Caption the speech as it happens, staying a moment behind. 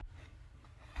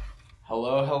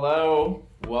Hello, hello.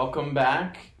 Welcome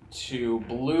back to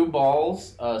Blue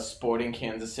Balls, a Sporting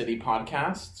Kansas City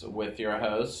podcast with your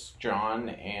hosts, John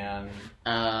and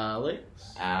Alex.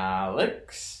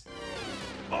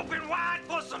 Open wide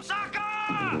for some soccer!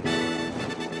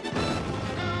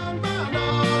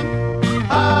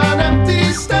 An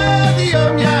empty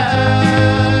stadium,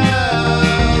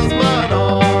 yes, but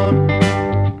on.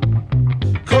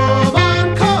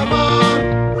 Come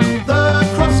on, the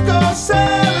cross goes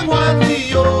sailing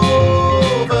widely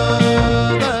over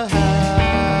the heads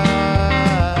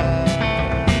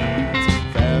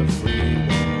of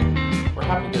everyone. We're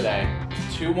happy today.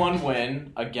 2-1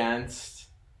 win against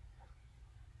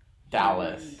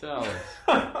Dallas. Where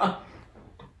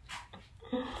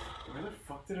the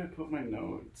fuck did I put my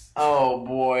notes? Oh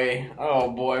boy,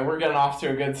 we're getting off to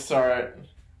a good start.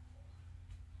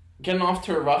 Getting off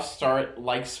to a rough start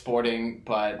like Sporting,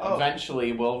 but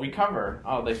eventually we'll recover.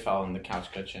 Oh, they fell in the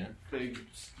couch cushion. They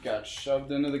got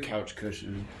shoved into the couch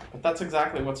cushion. But that's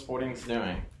exactly what Sporting's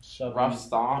doing. Shoved Rough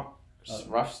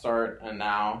start, and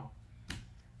now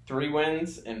 3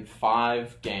 wins in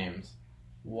 5 games.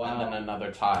 Wow. And then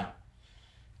another tie.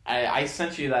 I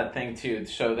sent you that thing too.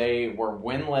 So they were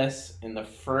winless in the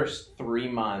first 3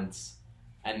 months,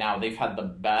 and now they've had the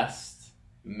best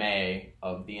May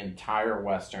of the entire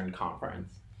Western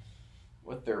Conference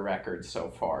with their record so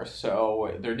far.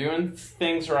 So they're doing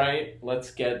things right.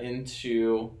 Let's get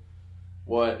into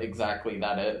what exactly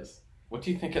that is. What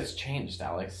do you think has changed,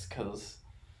 Alex? Because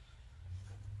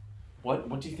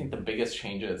what do you think the biggest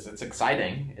change is? It's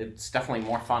exciting. It's definitely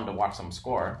more fun to watch them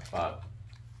score, but...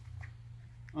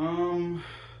 I'm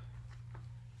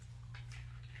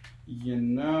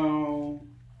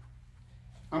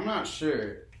not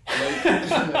sure.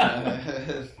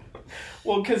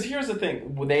 Well, because here's the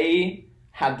thing. They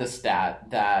had the stat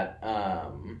that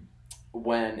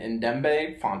when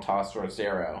Ndembe, Fontas,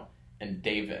 Rosero, and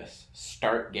Davis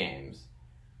start games,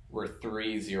 were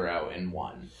 3-0 and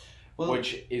 1.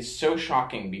 Which is so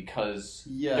shocking because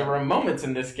there were moments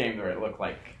in this game where it looked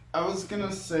like I was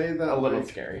gonna say that a little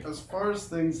scary. As far as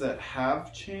things that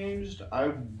have changed,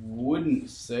 I wouldn't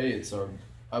say it's how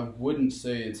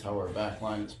our back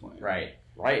line is playing. Right.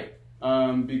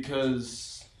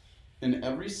 Because in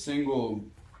every single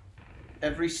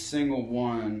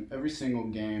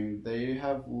game, they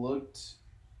have looked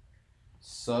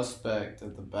suspect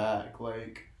at the back.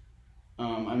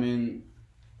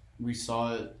 We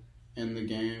saw it in the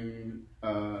game,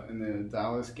 in the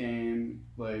Dallas game,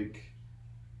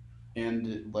 and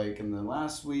in the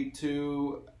last week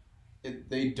too.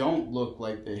 They don't look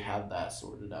like they have that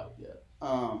sorted out yet.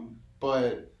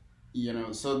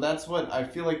 So that's what I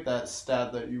feel like that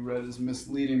stat that you read is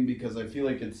misleading because I feel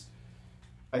like the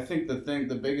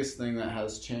biggest thing that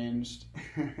has changed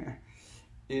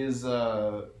is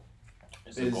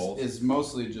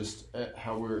mostly just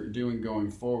how we're doing going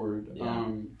forward.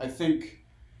 Yeah. I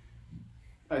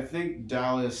think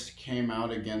Dallas came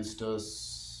out against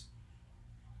us.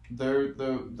 Their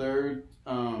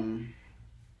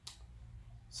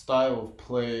style of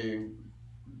play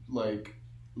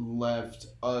left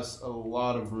us a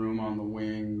lot of room on the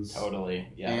wings. Totally.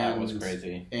 Yeah, that was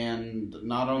crazy. And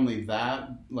not only that,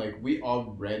 we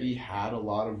already had a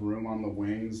lot of room on the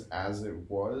wings as it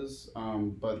was,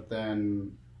 but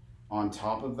then on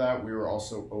top of that, we were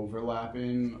also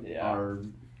overlapping our,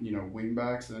 wing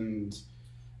backs and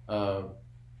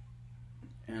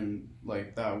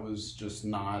that was just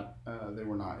not, they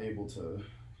were not able to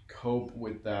cope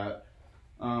with that.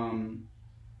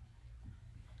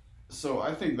 So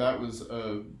I think that was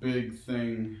a big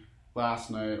thing last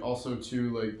night. Also,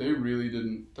 too,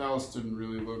 Dallas didn't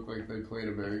really look like they played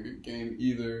a very good game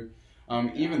either.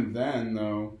 Even then,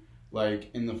 though,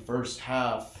 in the first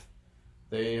half,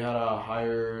 they had a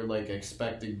higher,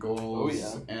 expected goals.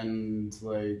 Oh, yeah. And,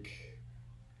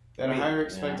 they had higher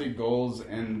expected goals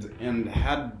and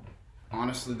had,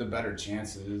 honestly, the better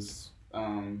chances.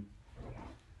 What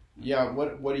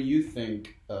do you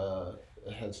think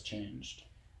has changed?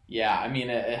 Yeah,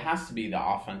 it has to be the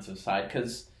offensive side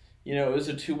because, it was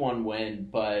a 2-1 win,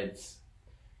 but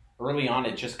early on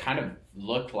it just kind of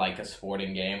looked like a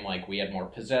Sporting game. We had more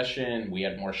possession, we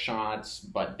had more shots,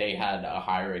 but they had a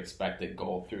higher expected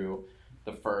goal through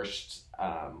the first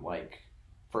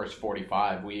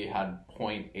 45. We had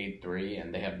 0.83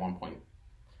 and they had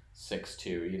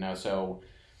 1.62, so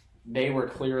they were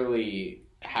clearly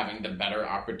having the better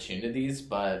opportunities,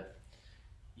 but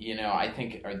I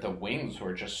think the wings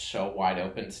were just so wide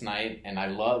open tonight, and I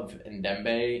love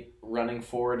Ndembe running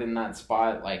forward in that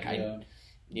spot. Don't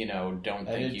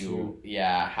think you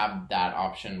have that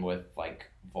option with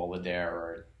Volodare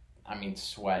or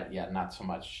Sweat. Yeah, not so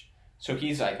much So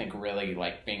he's, I think, really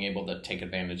like being able to take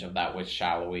advantage of that with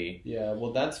Shallowy. Yeah,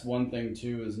 well, that's one thing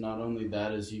too. Is not only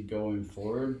that is he going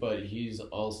forward, but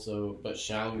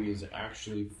Shallowy is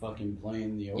actually fucking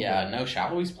playing the overlap. Yeah, no,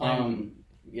 Shallowy's playing.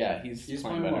 He's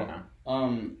playing better well.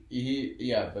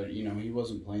 now. But he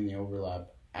wasn't playing the overlap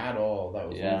at all. That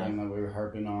was one thing that we were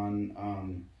harping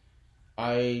on.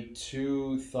 I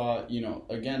too thought,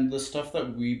 again, the stuff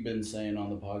that we've been saying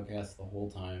on the podcast the whole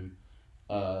time.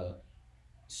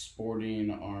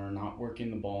 Sporting are not working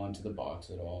the ball into the box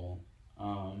at all.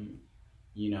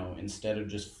 Instead of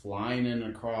just flying in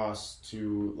across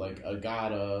to like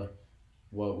Agata,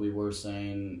 what we were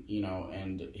saying,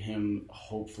 and him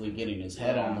hopefully getting his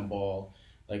head on the ball,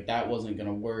 like that wasn't going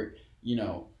to work.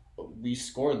 We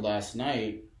scored last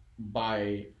night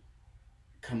by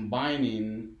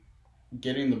combining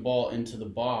getting the ball into the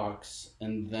box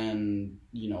and then,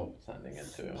 Sending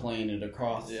it to playing it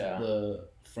across the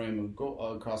frame of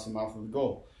goal, across the mouth of the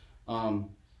goal.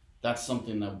 That's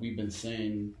something that we've been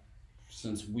saying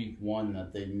since week 1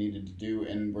 that they needed to do,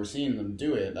 and we're seeing them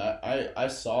do it. I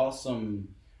saw some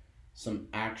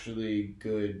actually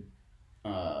good,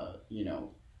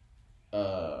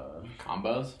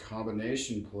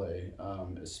 combination play,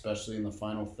 especially in the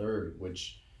final third,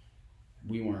 which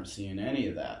we weren't seeing any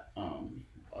of that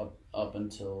up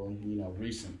until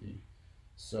recently.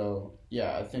 So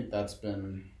yeah, I think that's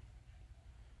been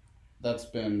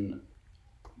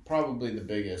probably the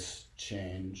biggest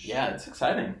change. Yeah, it's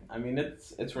exciting. I mean,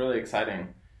 it's really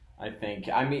exciting. I think.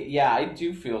 I mean, yeah, I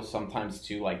do feel sometimes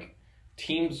too like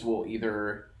teams will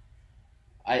either.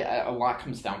 A lot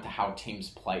comes down to how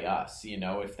teams play us.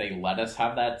 If they let us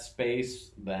have that space,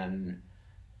 then.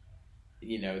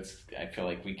 I feel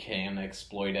like we can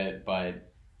exploit it,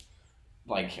 but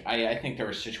like I think there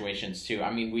were situations too. I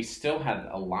mean, we still had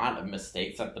a lot of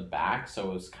mistakes at the back,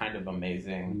 so it was kind of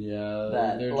amazing. Yeah,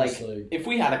 that they're like, just like if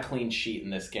we had a clean sheet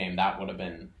in this game, that would have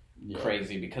been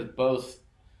crazy because both.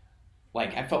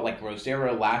 Like I felt like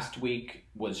Rosero last week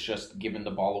was just giving the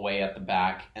ball away at the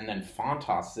back, and then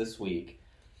Fontas this week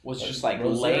was just like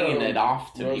laying it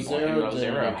off to people. And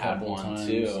Rosero had one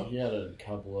too. He had a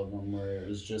couple of them where it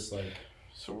was just like.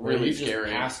 So really scary.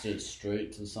 Just passed it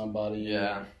straight to somebody.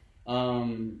 Yeah.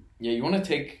 You want to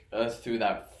take us through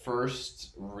that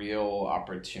first real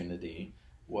opportunity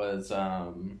was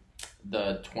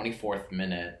the 24th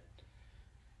minute.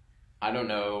 I don't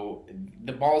know.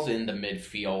 The ball's in the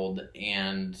midfield,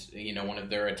 and one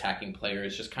of their attacking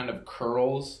players just kind of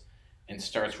curls and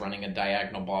starts running a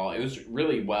diagonal ball. It was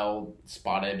really well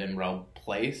spotted and well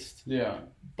placed. Yeah.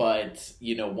 But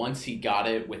once he got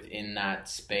it within that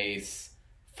space.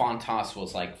 Fontas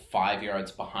was like 5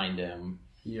 yards behind him.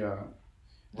 Yeah.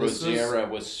 Rosera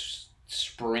was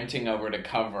sprinting over to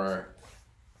cover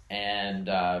and,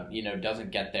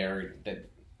 doesn't get there. The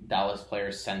Dallas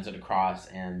player sends it across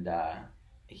and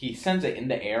he sends it in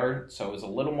the air, so it was a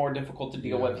little more difficult to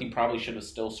deal with. He probably should have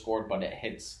still scored, but it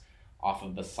hits off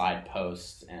of the side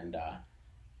post and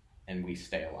we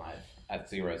stay alive at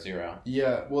 0-0.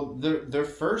 Yeah, well, their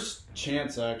first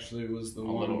chance actually was the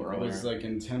one little earlier. was like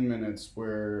in 10 minutes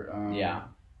where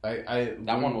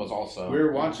that one was also. We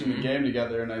were watching the game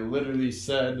together, and I literally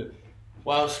said,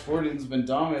 "Wow, Sporting's been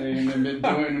dominating and been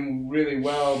doing really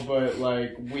well, but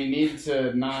like we need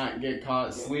to not get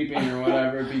caught sleeping or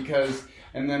whatever because."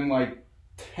 And then like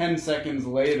 10 seconds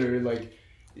later, like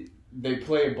they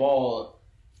play a ball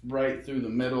right through the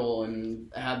middle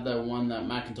and had that one that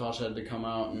McIntosh had to come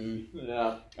out and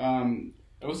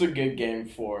it was a good game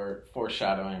for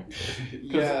foreshadowing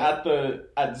because at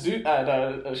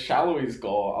Shallowy's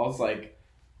goal I was like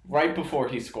right before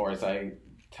he scores I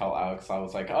tell Alex I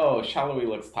was like Shallowy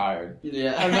looks tired and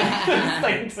then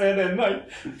sinks in and like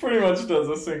pretty much does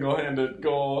a single-handed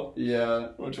goal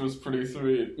which was pretty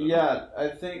sweet. I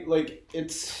think like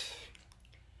it's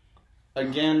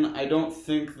again, I don't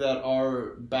think that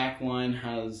our back line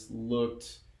has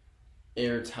looked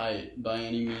airtight by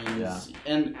any means. Yeah.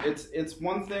 And it's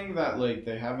one thing that like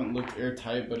they haven't looked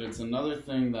airtight, but it's another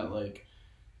thing that like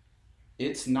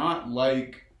it's not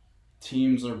like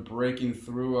teams are breaking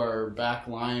through our back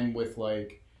line with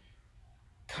like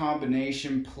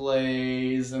combination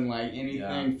plays and like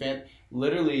anything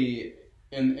literally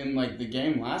in like the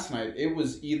game last night, it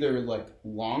was either like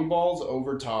long balls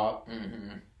over top.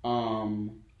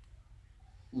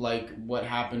 Like what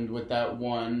happened with that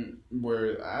one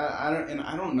where I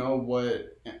don't know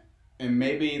what, and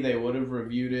maybe they would have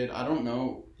reviewed it. I don't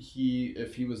know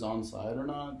if he was onside or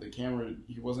not. The camera,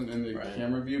 he wasn't in the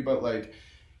camera view, but like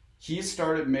he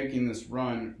started making this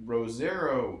run.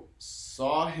 Rosero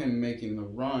saw him making the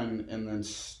run and then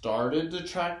started to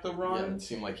track the run. Yeah, it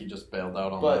seemed like he just bailed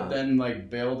out on but that. then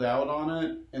like bailed out on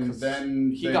it, and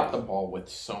then he got the ball with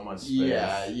so much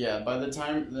space. Yeah. By the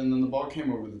time then the ball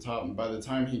came over the top, and by the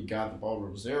time he got the ball,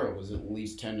 Rosero was at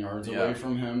least 10 yards away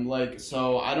from him. Like,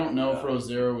 so I don't know if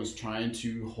Rosero was trying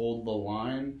to hold the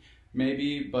line,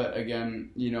 maybe, but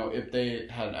again, you know, if they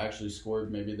had actually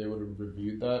scored, maybe they would have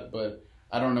reviewed that. But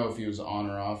I don't know if he was on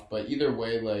or off. But either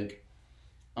way, like.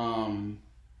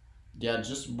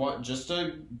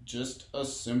 Just a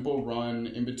simple run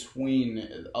in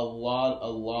between a lot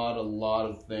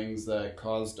of things that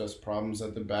caused us problems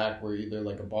at the back, were either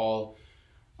like a ball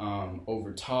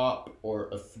over top or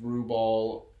a through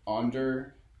ball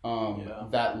under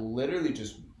that literally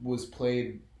just was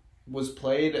played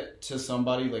to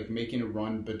somebody like making a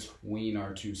run between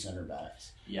our two center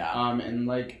backs. And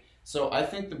like, so I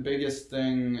think the biggest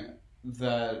thing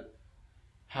that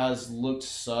has looked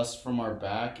sus from our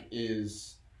back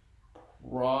is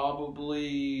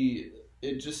probably,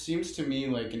 it just seems to me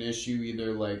like an issue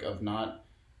either like of not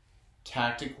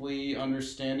tactically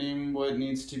understanding what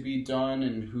needs to be done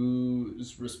and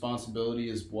whose responsibility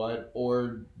is what,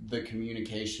 or the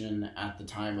communication at the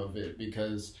time of it.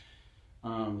 Because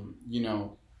you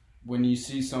know, when you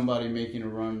see somebody making a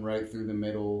run right through the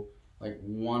middle, like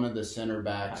one of the center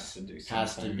backs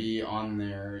has to be on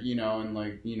there, you know, and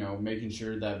like, you know, making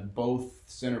sure that both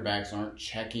center backs aren't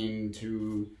checking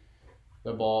to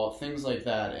the ball, things like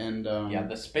that. And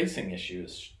the spacing issue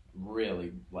is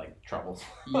really like troublesome.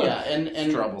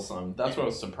 and troublesome. That's what I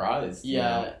was surprised.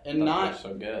 And not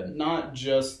so good. Not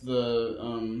just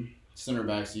the center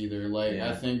backs either. Like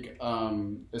I think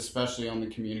especially on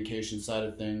the communication side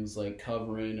of things, like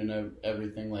covering and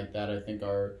everything like that, I think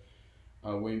our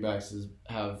wingbacks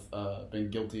have been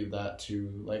guilty of that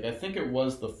too. Like, I think it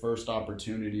was the first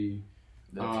opportunity.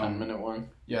 The 10-minute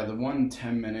one? Yeah, the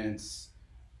 10 minutes.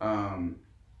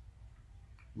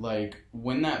 Like,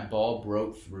 when that ball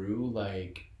broke through,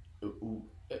 like,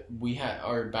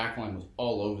 our back line was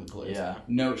all over the place. Yeah.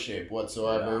 No shape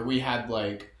whatsoever. Yeah. We had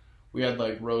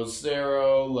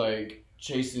Rosero, like,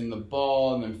 chasing the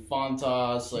ball, and then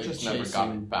Fontas, like, just chasing never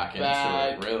gotten back into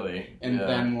it, really. And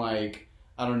then, like,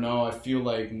 I don't know, I feel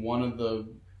like one of the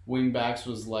wing backs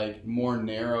was like more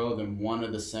narrow than one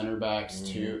of the center backs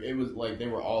too. It was like they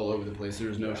were all over the place. There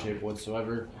was no shape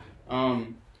whatsoever.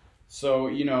 So,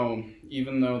 you know,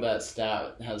 even though that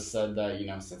stat has said that, you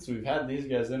know, since we've had these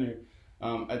guys in here,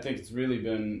 I think it's really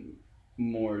been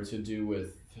more to do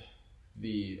with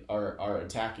our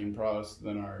attacking prowess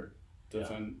than our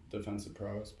defensive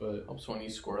prowess. But helps when you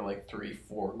score like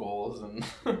 3-4 goals and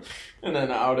in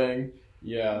an outing.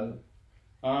 Yeah.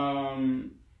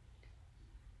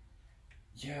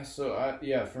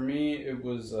 For me, it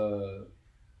was a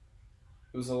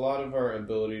lot of our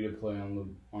ability to play on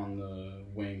the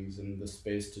wings and the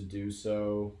space to do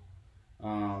so.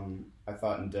 I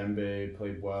thought Ndembe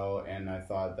played well, and I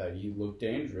thought that he looked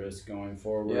dangerous going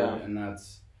forward, and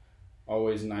that's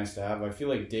always nice to have. I feel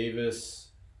like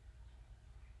Davis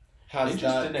has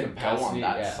that didn't capacity. Go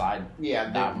on that side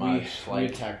that much. We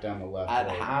attacked down the left. At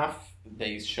half,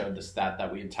 they showed the stat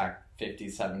that we attacked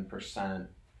 57%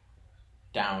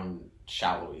 down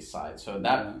shallow east side. So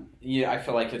that, I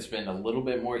feel like it's been a little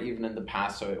bit more even in the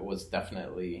past, so it was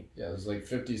definitely... Yeah, it was like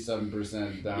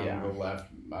 57% down the left,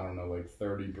 I don't know, like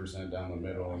 30% down the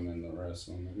middle, and then the rest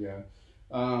on the,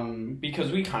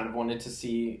 because we kind of wanted to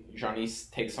see Janis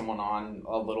take someone on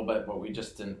a little bit, but we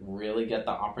just didn't really get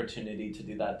the opportunity to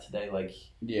do that today. Like,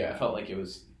 I felt like it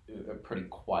was a pretty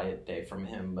quiet day from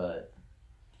him, but...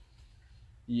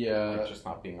 like just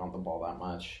not being on the ball that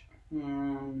much.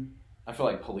 I feel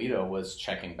like Polito was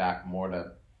checking back more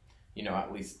to, you know,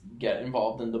 at least get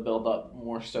involved in the build-up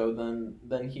more so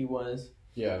than he was.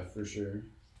 Yeah, for sure.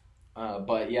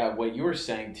 But yeah, what you were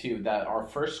saying too, that our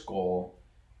first goal,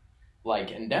 like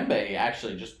Ndembe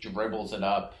actually just dribbles it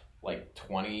up like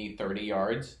 20, 30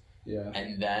 yards. Yeah.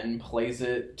 And then plays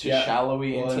it to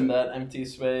shallowy into that empty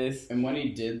space. And when he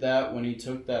did that, when he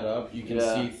took that up, you can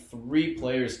see 3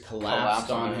 players collapsed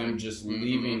on him, just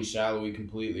leaving shallowy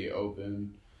completely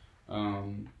open.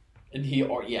 And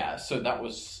so that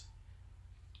was...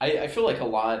 I feel like a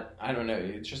lot, I don't know,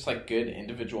 it's just like good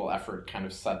individual effort kind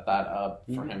of set that up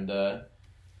for him to...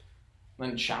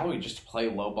 Then shallowy just to play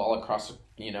low ball across,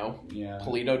 you know. Yeah.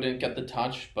 Polito didn't get the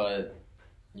touch, but...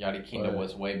 Yadi Kinda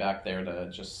was way back there to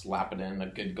just slap it in, a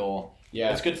good goal.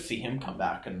 Yeah, it's good to see him come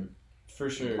back and for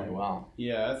sure play well.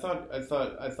 Yeah, I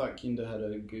thought Kinda had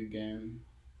a good game.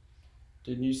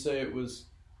 Didn't you say it was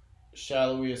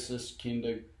Shallowy assist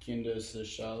Kinda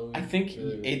assist Shallowy. I think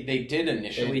they did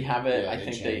initially have it. yeah, I they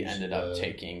think they changed ended up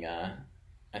taking. I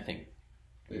think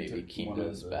they maybe took one of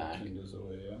Kinda's the back. Kindas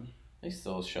away, yeah. They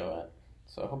still show it,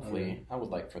 so hopefully I would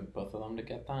like for both of them to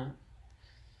get that.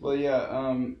 Well,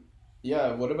 yeah.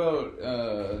 What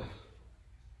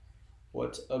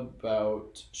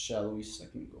about Shallowy's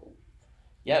second goal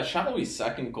Yeah, Shadowy's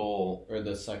second goal. or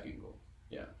the second goal?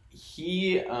 Yeah.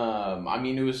 He, I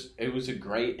mean, it was a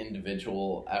great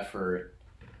individual effort.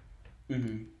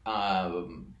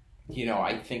 Mm-hmm. You know,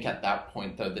 I think at that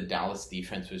point though, the Dallas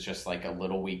defense was just like a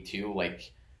little weak too.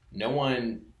 Like, no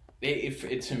one, if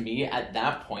it to me at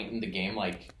that point in the game,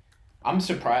 like, I'm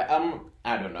surprised.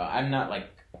 I don't know. I'm not like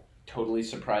totally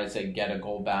surprised they get a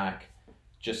goal back,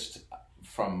 just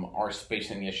from our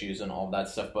spacing issues and all that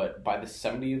stuff. But by the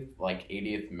 70th, like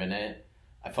 80th minute,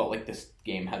 I felt like this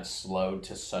game had slowed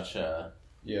to such a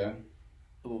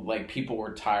like people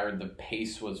were tired. The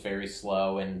pace was very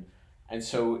slow, and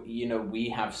so you know we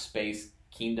have space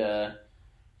Kinda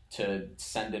to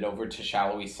send it over to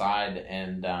Shallowy side,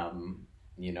 and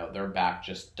you know their back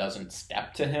just doesn't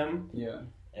step to him. Yeah.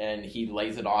 And he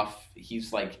lays it off.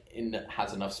 He's like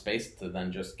has enough space to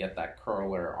then just get that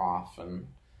curler off, and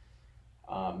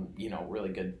you know really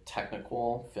good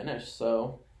technical finish.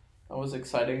 So that was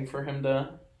exciting for him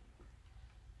to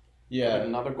put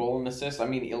another goal and assist. I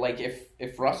mean, like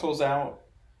if Russell's out,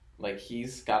 like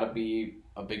he's got to be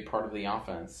a big part of the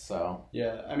offense. So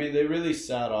yeah, I mean they really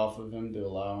sat off of him to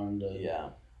allow him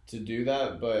to do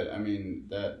that, but I mean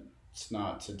that's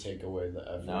not to take away the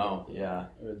effort. No,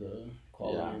 or the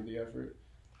quality of the effort.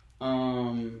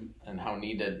 And how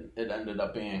needed it ended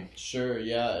up being. Sure,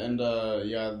 yeah, and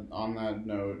on that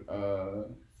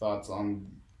note, thoughts on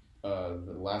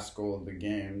the last goal of the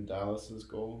game, Dallas's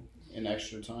goal in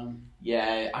extra time?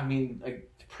 Yeah, I mean,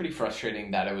 like, pretty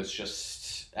frustrating that it was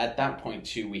just at that point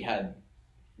too. We had,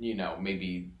 you know,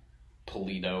 maybe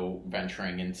Polito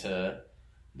venturing into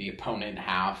the opponent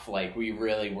half. Like we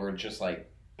really were just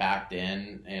like backed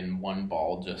in, and one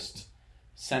ball just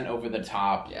sent over the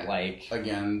top. Yeah. Like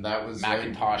again, that was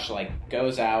McIntosh like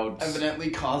goes out, evidently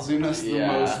causing us the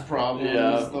most problems.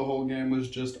 Yeah. The whole game was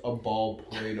just a ball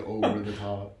played over the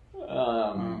top.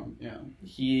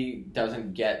 He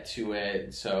doesn't get to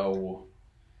it, so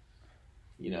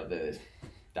you know the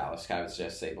Dallas guy was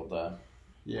just able to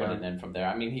put it in from there.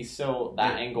 I mean, he's still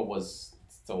that angle was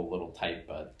still a little tight,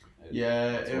 but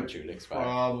that's what you would expect.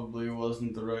 Probably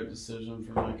wasn't the right decision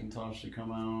for McIntosh to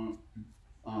come out.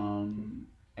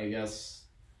 I guess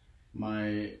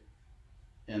you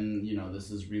know this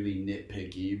is really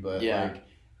nitpicky, but like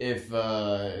if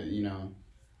you know,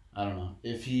 I don't know,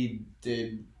 if he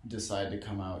did decide to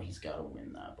come out, he's got to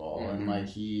win that ball. And like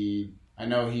I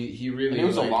know he really. And it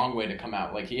was a long way to come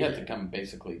out. Like he had to come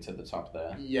basically to the top of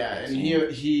the. Yeah, and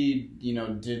he you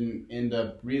know didn't end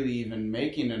up really even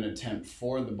making an attempt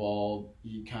for the ball.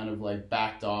 He kind of like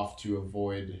backed off to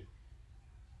avoid.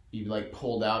 He like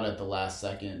pulled out at the last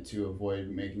second to avoid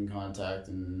making contact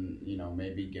and you know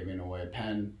maybe giving away a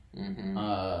pen.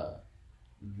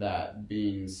 That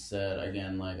being said,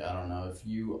 again, like I don't know if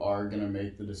you are gonna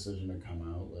make the decision to come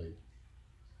out,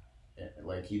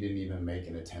 like he didn't even make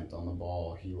an attempt on the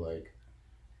ball. He like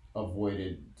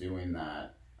avoided doing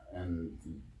that and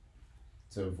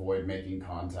to avoid making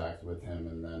contact with him,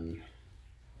 and then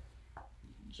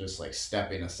just like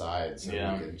stepping aside so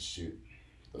he could shoot.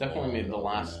 Definitely made the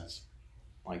last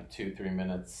like 2-3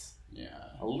 minutes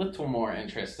a little more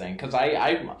interesting, because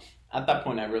I at that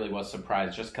point I really was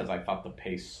surprised just because I thought the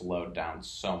pace slowed down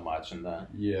so much in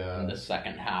the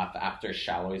second half after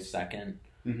Shallowy's second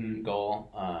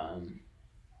goal.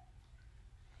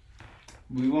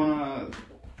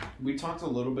 We talked a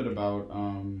little bit about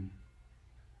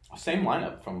same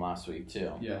lineup from last week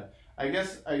too. Yeah, I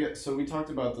guess so. We talked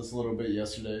about this a little bit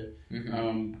yesterday,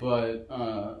 but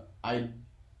I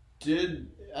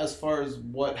did, as far as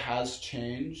what has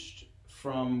changed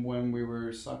from when we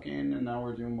were sucking and now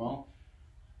we're doing well.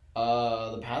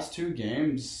 The past 2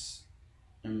 games,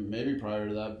 and maybe prior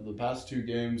to that, but the past 2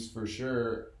 games for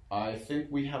sure, I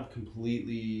think we have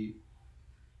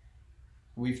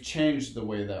we've changed the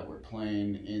way that we're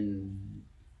playing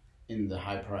in the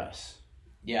high press.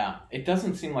 Yeah, it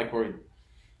doesn't seem like we're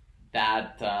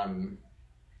that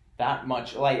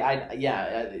much like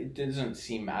it doesn't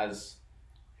seem as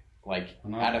like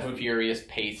at a furious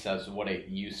pace as what it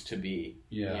used to be.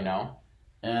 Yeah. You know?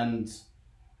 And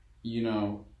you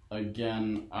know,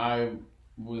 again, I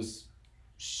was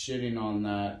shitting on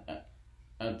that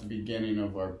at the beginning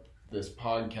of this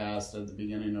podcast, at the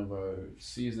beginning of our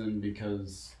season,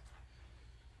 because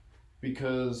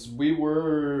because we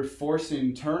were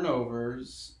forcing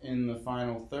turnovers in the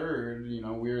final third. You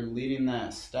know, we were leading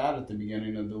that stat at the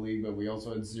beginning of the league, but we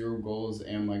also had 0 goals,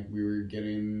 and like we were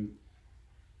getting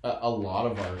a lot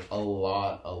of our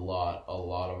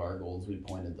goals. We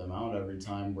pointed them out every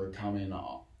time. We're coming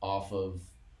off of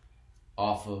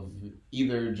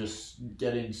either just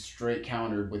getting straight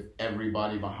countered with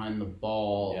everybody behind the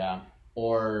ball,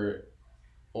 or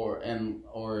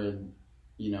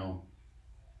you know,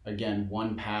 again,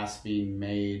 one pass being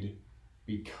made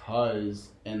because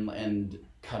and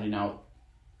cutting out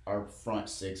our front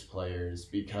 6 players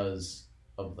because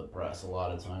of the press a lot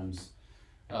of times.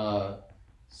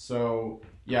 So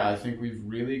yeah, I think we've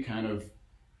really kind of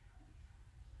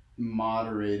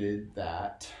moderated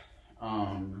that,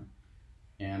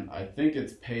 and I think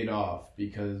it's paid off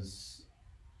because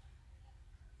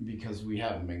we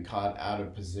haven't been caught out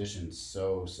of position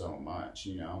so much,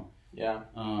 you know. Yeah.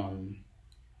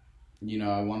 You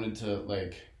know, I wanted to,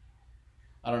 like,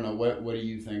 I don't know, what do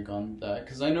you think on that?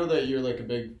 Because I know that you're, like, a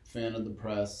big fan of the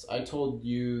press. I told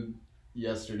you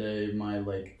yesterday my,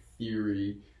 like,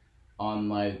 theory on,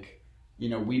 like, you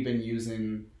know, we've been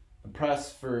using the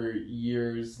press for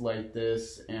years like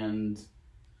this, and,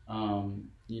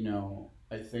 you know,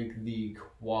 I think the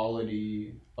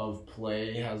quality of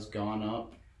play has gone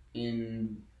up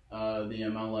in the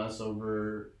MLS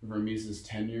over Vermees's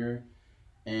tenure,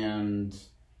 and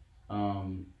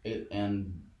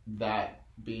that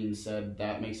being said,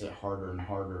 that makes it harder and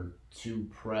harder to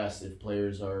press if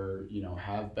players are, you know,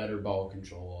 have better ball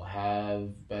control,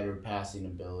 have better passing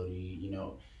ability. You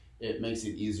know, it makes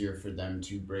it easier for them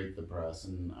to break the press.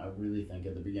 And I really think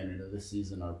at the beginning of the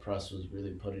season, our press was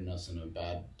really putting us in a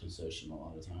bad position a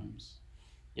lot of times.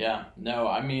 Yeah, no,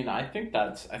 I mean, I think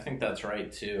that's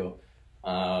right too.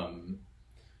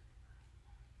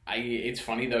 It's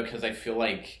funny though, because I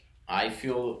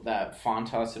feel that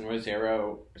Fontas and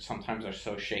Rosero sometimes are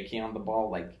so shaky on the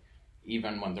ball, like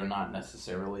even when they're not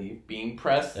necessarily being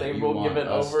pressed, they will give it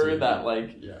over. That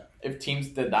like, if teams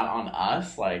did that on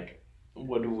us, like,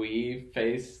 would we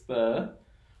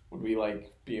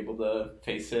like be able to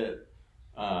face it?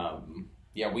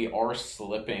 Yeah, we are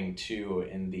slipping too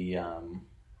in the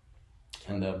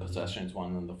possessions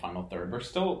one in the final third. We're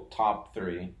still top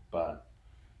 3, but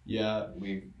yeah,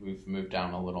 we've moved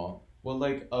down a little. Well,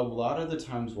 like, a lot of the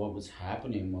times what was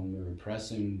happening when we were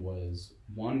pressing was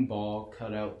one ball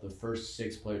cut out the first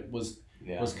 6 players, was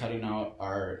cutting out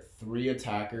our 3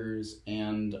 attackers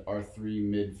and our 3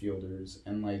 midfielders.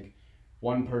 And, like,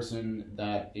 one person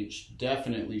that it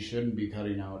definitely shouldn't be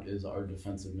cutting out is our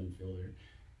defensive midfielder.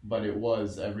 But it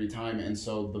was every time. And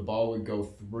so the ball would go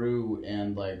through,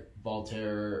 and, like,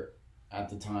 Voltaire at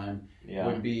the time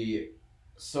would be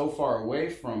so far away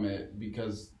from it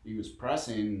because he was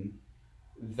pressing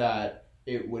that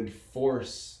it would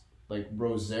force, like,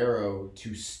 Rosero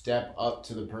to step up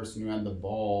to the person who had the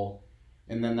ball,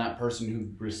 and then that person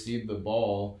who received the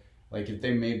ball, like, if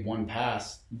they made one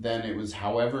pass, then it was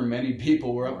however many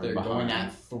people were up there going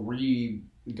at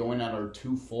our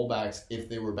 2 fullbacks if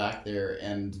they were back there,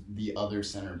 and the other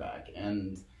center back,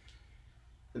 and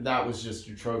that was just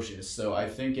atrocious. So I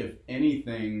think if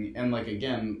anything, and, like,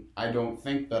 again, I don't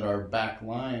think that our back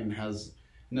line has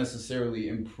necessarily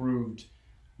improved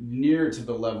near to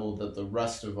the level that the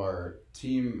rest of our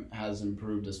team has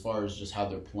improved as far as just how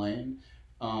they're playing.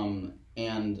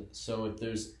 And so if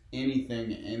there's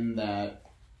anything in that,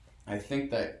 I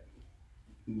think that,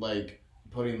 like,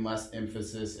 putting less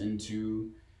emphasis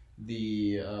into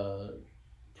the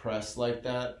press like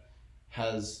that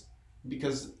has,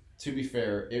 because to be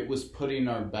fair, it was putting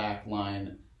our back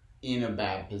line in a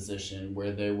bad position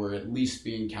where they were at least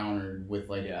being countered with,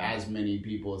 like, as many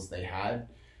people as they had.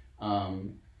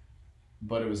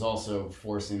 But it was also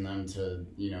forcing them to,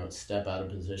 you know, step out of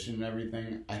position and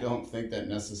everything. I don't think that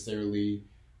necessarily,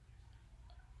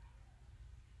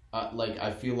 like,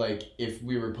 I feel like if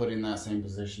we were put in that same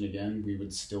position again, we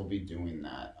would still be doing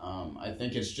that. I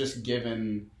think it's just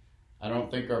given, I don't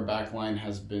think our back line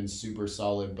has been super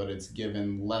solid, but it's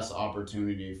given less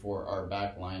opportunity for our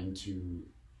back line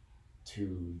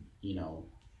to you know,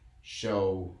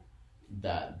 show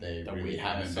that they really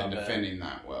haven't been defending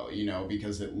that well, you know,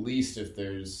 because at least if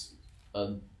there's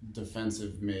a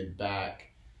defensive mid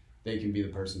back, they can be the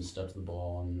person to step to the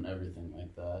ball and everything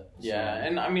like that. Yeah,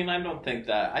 and I mean, I don't think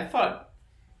that, I thought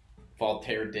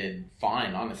Voltaire did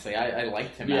fine, honestly. I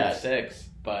liked him at 6,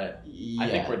 but I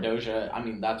think Radoja, I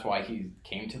mean, that's why he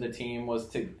came to the team, was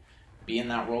to be in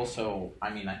that role. So, I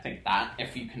mean, I think that,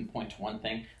 if you can point to one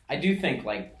thing, I do think,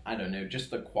 like, I don't know,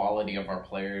 just the quality of our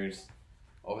players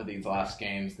over these last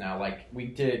games now. Like, we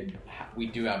do have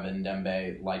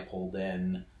Ndembe, Leipold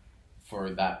in, for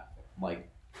that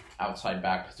like outside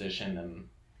back position, and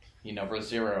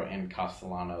Rosero and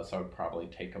Castellanos, I would probably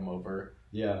take him over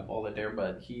Polidare,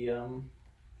 but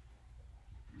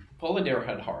Polidare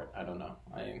had heart. I don't know.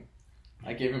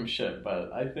 I gave him shit,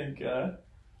 but I think I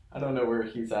don't know where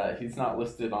he's at. He's not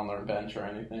listed on their bench or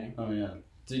anything. Oh yeah.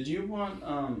 Did you want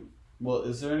well,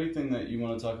 is there anything that you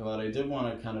want to talk about? I did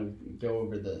want to kind of go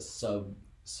over the sub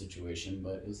situation,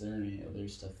 but is there any other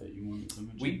stuff that you wanted to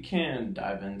mention? We can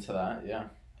dive into that, yeah.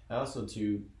 Also,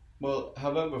 too, well, how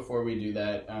about before we do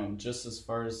that, just as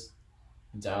far as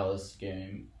Dallas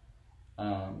game,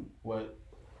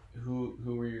 who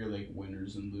were your like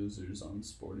winners and losers on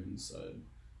Sporting side?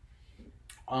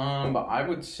 I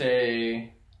would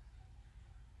say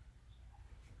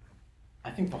I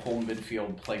think the whole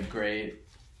midfield played great.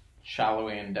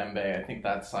 Shallowy and Dembe, I think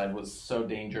that side was so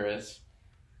dangerous.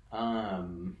 Yeah,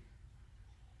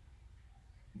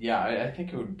 I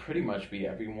think it would pretty much be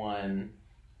everyone.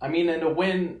 I mean, in a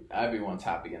win, everyone's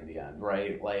happy in the end,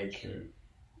 right? Like, Sure.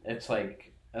 It's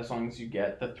like, as long as you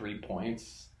get the 3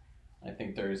 points, I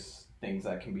think there's things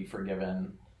that can be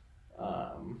forgiven.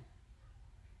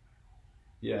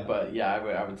 Yeah. But yeah,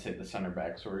 I would say the center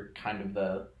backs were kind of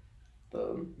the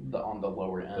on the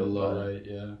lower end. The low right,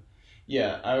 yeah.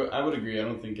 Yeah, I would agree. I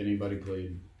don't think anybody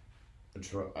played.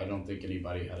 I don't think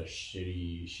anybody had a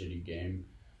shitty game.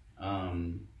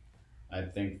 I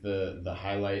think the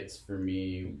highlights for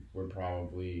me were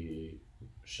probably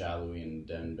Shallowy and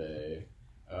Denbe.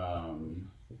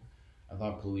 I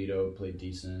thought Polito played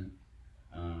decent.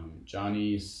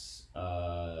 Johnny's,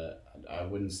 I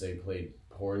wouldn't say played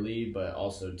poorly, but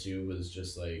also too was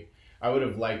just like, I would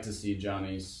have liked to see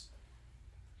Johnny's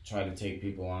try to take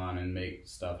people on and make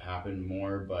stuff happen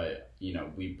more, but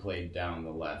we played down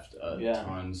the left a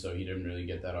ton, so he didn't really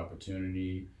get that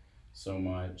opportunity so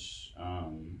much.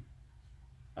 And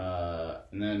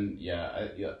then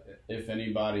if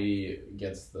anybody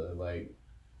gets the like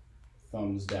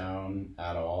thumbs down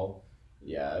at all,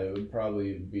 it would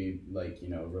probably be like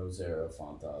Rosero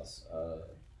Fontas,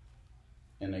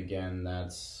 and again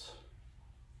that's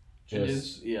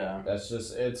just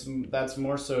that's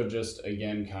more so just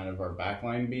again kind of our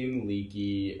backline being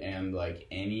leaky, and like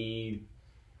any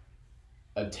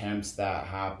attempts that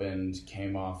happened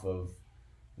came off of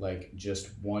like just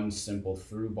one simple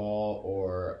through ball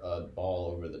or a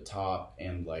ball over the top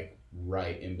and like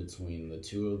right in between the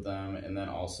two of them. And then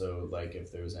also like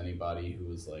if there was anybody who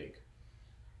was like,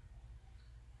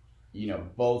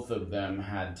 both of them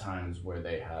had times where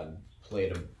they had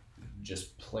played a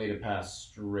pass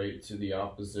straight to the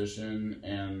opposition,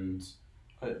 and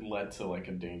it led to like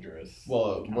a dangerous.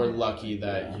 Well, we're lucky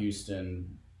that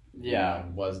Houston, didn't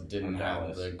have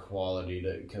Dallas. the quality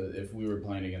to, because if we were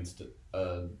playing against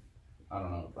I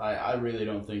don't know. I really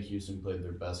don't think Houston played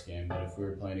their best game, but if we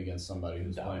were playing against somebody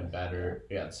who's playing better,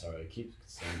 I keep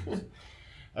saying Houston.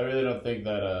 I really don't think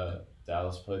that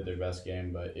Dallas played their best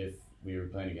game, but if we were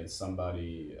playing against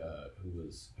somebody who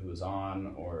was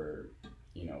on, or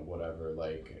whatever,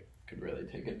 like, could really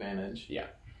take advantage. Yeah,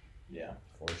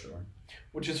 for sure.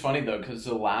 Which is funny though, because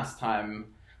the last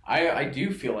time I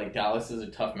do feel like Dallas is a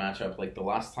tough matchup. Like the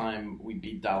last time we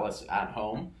beat Dallas at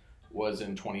home was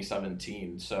in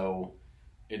 2017, so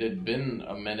it had been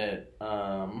a minute.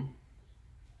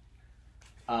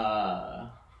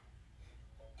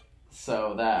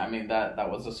 So that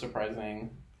was a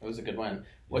surprising. It was a good win.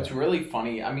 What's really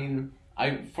funny,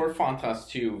 for Fontas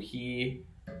too, he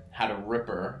had a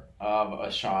ripper of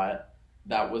a shot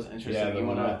that was interesting. Yeah, he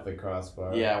went off the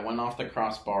crossbar. Yeah, went off the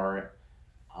crossbar,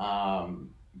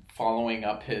 following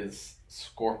up his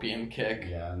scorpion kick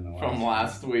from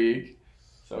last week.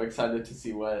 So excited to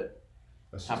see what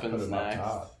happens next.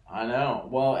 I know.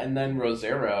 Well, and then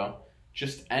Rosero,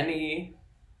 just any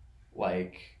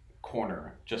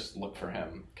corner, just look for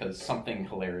him, because something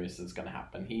hilarious is going to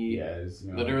happen. He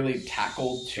literally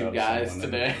tackled two guys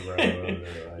today.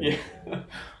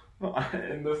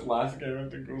 In this last game, I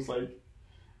think it was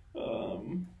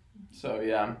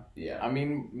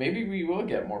maybe we will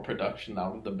get more production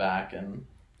out of the back, and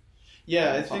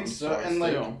I think so. And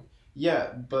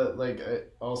but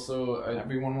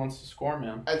everyone wants to score,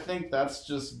 man. I think that's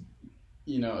just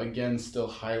again still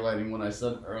highlighting what I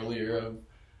said earlier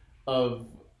of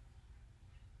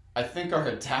I think our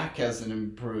attack hasn't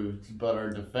improved, but our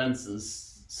defense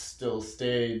has still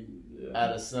stayed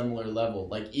at a similar level.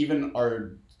 Like even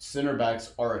our center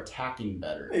backs are attacking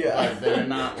better. They're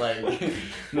not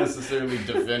necessarily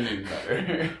defending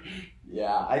better.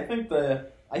 I think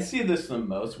I see this the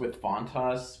most with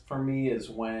Fontas for me is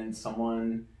when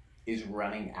someone is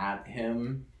running at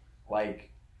him,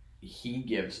 he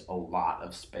gives a lot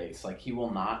of space. Like, he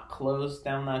will not close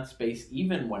down that space,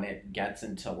 even when it gets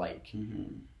into, like,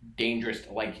 dangerous.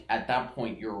 Like, at that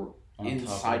point, you're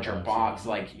inside your box.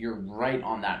 Like, you're right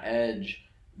on that edge.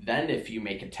 Then if you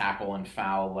make a tackle and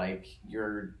foul, like,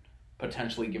 you're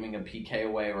potentially giving a PK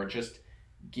away or just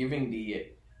giving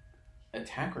the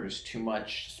attackers too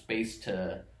much space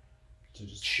to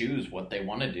just choose what they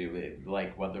want to do.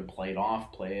 Like, whether play it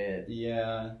off, play it.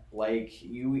 Yeah. Like,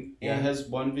 you... Yeah, his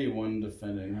 1v1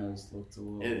 defending has looked a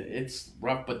little... It's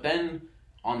rough, but then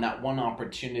on that one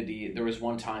opportunity, there was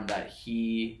one time that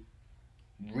he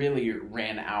really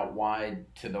ran out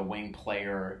wide to the wing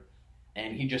player,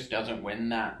 and he just doesn't win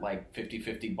that, like,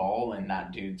 50-50 ball, and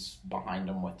that dude's behind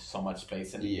him with so much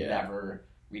space, and he never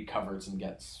recovers and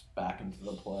gets back into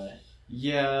the play.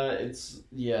 Yeah,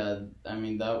 I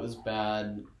mean, that was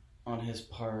bad on his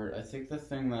part. I think the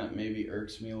thing that maybe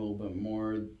irks me a little bit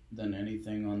more than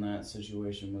anything on that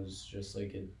situation was just,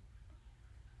 like,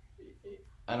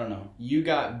 I don't know. You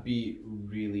got beat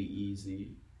really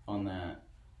easy on that.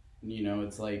 You know,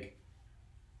 it's like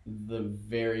the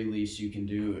very least you can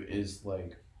do is,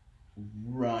 like,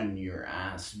 run your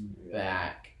ass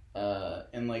back.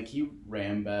 And, like, he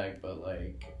ran back, but,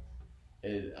 like,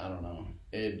 I don't know.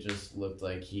 It just looked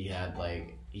like he had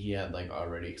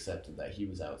already accepted that he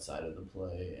was outside of the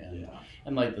play,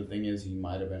 and like, the thing is, he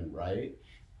might have been right,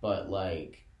 but,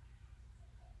 like,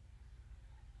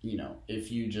 you know,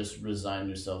 if you just resign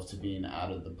yourself to being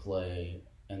out of the play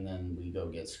and then we go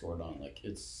get scored on, like,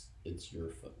 it's your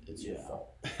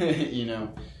fault. You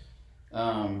know.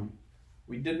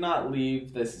 We did not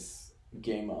leave this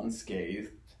game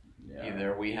unscathed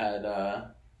either. We had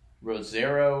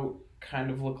Rosero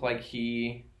kind of looked like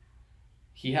he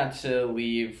had to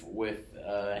leave with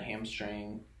a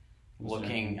hamstring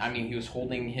looking. I mean, he was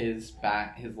holding his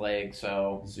leg,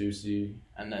 so Zusi,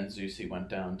 and then Zusi went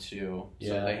down too. Yeah.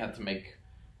 So they had to make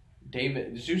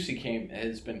Zusi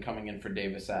has been coming in for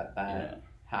Davis at that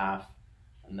half,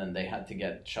 and then they had to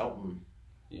get Shelton.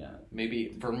 Yeah.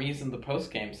 Maybe Vermees in the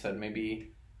post game said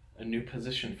maybe a new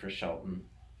position for Shelton.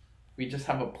 We just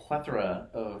have a plethora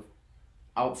of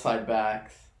outside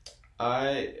backs.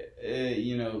 I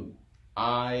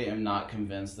am not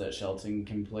convinced that Shelton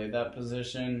can play that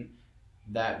position.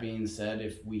 That being said,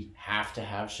 if we have to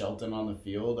have Shelton on the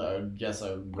field, I guess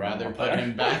I would rather put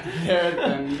him back there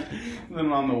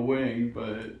than on the wing,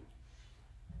 but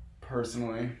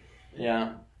personally.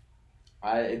 Yeah.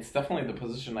 It's definitely the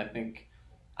position I think.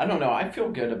 I don't know. I feel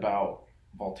good about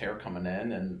Voltaire coming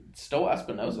in, and still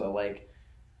Espinoza. Like,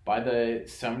 by the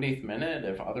 70th minute,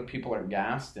 if other people are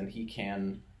gassed and he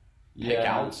can pick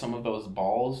out some of those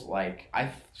balls, like,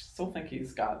 I still think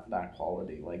he's got that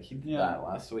quality. Like, he did that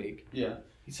last week. Yeah.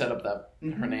 He set up that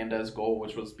Hernandez goal,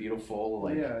 which was beautiful.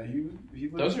 Like, he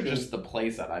those are just the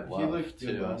plays that I love. He looked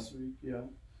good last week. Yeah.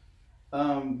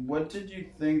 What did you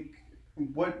think?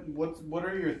 What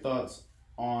are your thoughts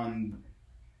on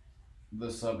the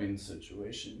subbing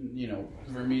situation? You know,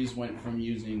 Vermees went from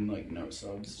using, like, no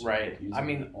subs. Right. I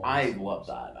mean, I love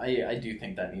that. I do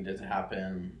think that needed to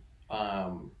happen.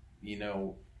 You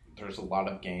know, there's a lot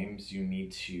of games you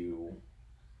need to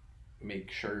make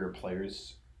sure your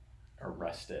players are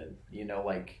rested. You know,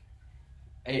 like,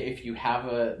 if you have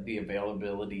the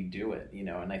availability, do it. You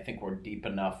know, and I think we're deep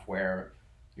enough where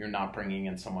you're not bringing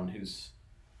in someone who's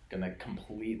going to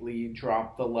completely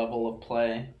drop the level of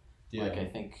play. Yeah. Like, I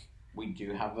think we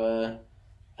do have a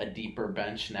deeper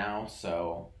bench now,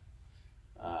 so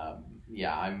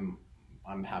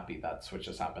I'm happy that switch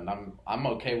has happened. I'm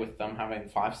okay with them having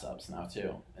 5 subs now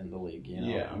too in the league. You know?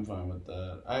 Yeah, I'm fine with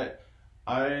that.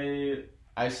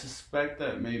 I suspect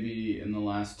that maybe in the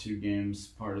last 2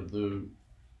 games,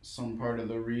 some part of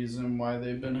the reason why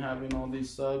they've been having all these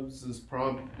subs is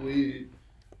probably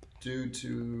due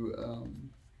to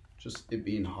just it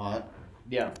being hot.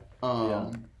 Yeah.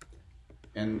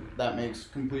 And that makes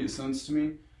complete sense to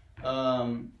me.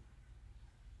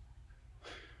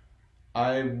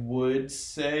 I would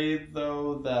say,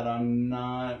 though, that I'm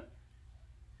not,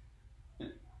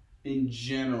 in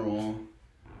general,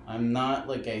 I'm not,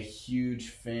 like, a huge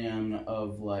fan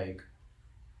of, like,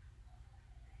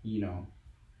 you know,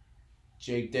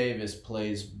 Jake Davis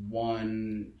plays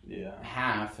one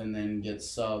half and then gets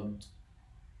subbed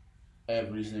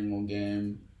every single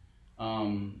game.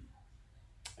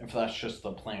 If that's just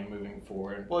the plan moving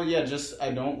forward. Well, yeah, just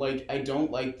I don't like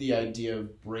the idea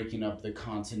of breaking up the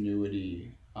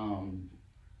continuity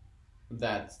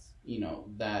that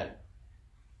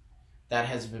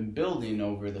has been building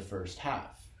over the first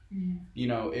half. Mm-hmm. You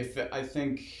know, I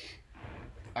think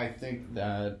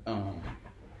that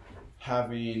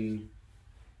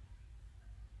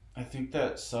I think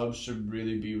that subs should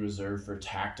really be reserved for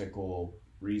tactical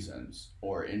reasons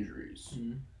or injuries.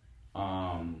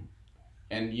 And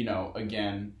you know,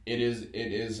 again, it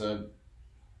is a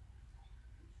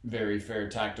very fair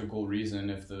tactical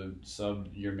reason if the sub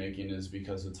you're making is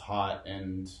because it's hot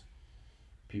and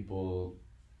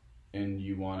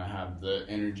you want to have the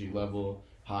energy level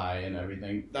high and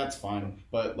everything. That's fine,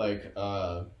 but like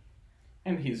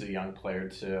and he's a young player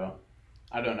too.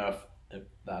 I don't know if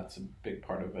that's a big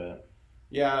part of it.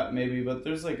 Yeah, maybe, but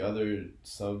there's like other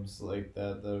subs like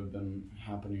that have been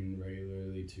happening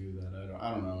regularly too that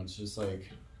I don't know. It's just like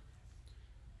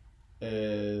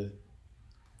I'm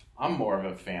more of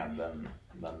a fan than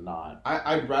not.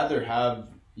 I'd rather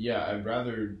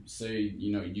say,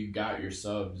 you know, you got your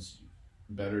subs,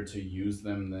 better to use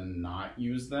them than not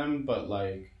use them, but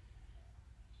like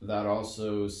that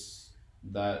also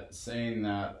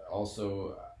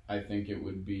I think it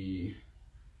would be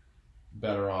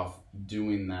better off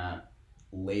doing that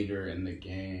later in the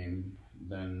game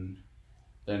than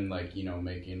like, you know,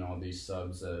 making all these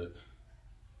subs at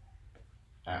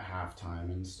halftime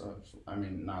and stuff. I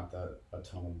mean, not that a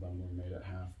ton of them were made at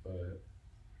half, but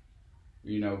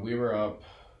you know, we were up.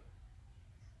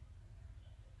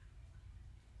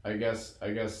 I guess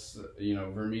you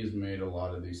know, Vermees made a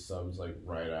lot of these subs like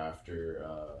right after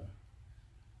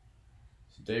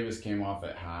so Davis came off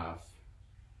at half.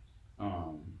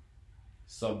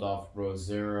 Subbed off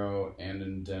Rosero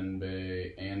and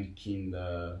Ndembe and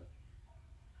Kinda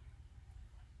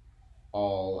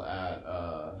all at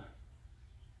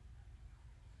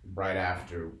right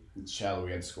after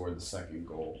Shallowy had scored the second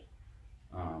goal.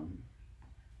 I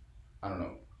don't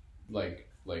know, like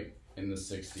in the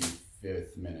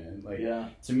 65th minute. Like, yeah.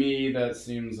 To me, that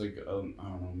seems like I don't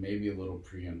know, maybe a little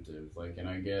preemptive. Like, and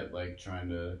I get like trying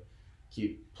to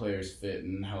keep players fit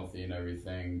and healthy and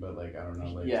everything, but like I don't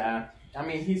know, like yeah. I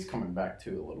mean, he's coming back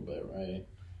too a little bit, right?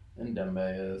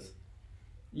 Ndembe is.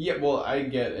 Yeah, well, I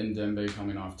get Ndembe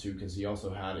coming off too because he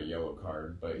also had a yellow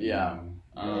card, but yeah,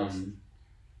 you know,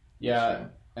 yeah.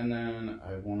 Sure. And then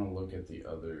I want to look at the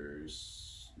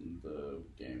others, the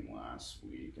game last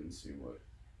week, and see what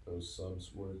those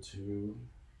subs were too.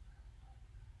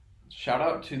 Shout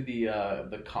out to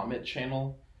the Comet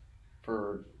channel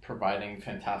for providing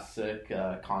fantastic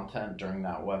content during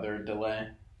that weather delay.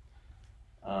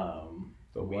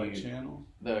 The what channel?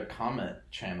 The Comet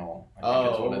channel. I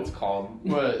think is what it's called.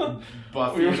 What?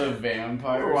 Buffy the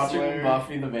Vampire Slayer? We're watching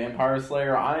Buffy the Vampire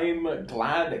Slayer. I'm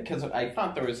glad because I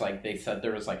thought there was like, they said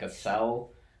there was like a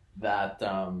cell that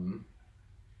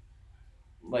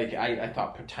like I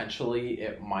thought potentially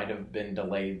it might have been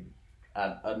delayed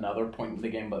at another point in the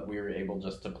game, but we were able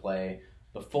just to play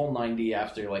the full 90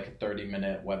 after like a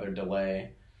 30-minute weather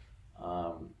delay.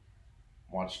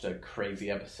 Watched a crazy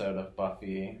episode of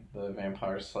Buffy the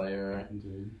Vampire Slayer.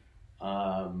 Indeed.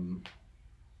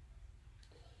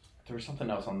 There was something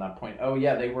else on that point. Oh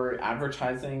yeah, they were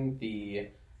advertising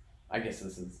I guess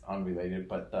this is unrelated,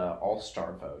 but the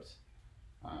All-Star vote.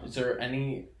 Is there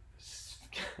any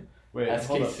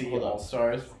SKC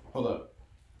All-Stars? Hold up.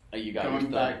 Oh, you got Going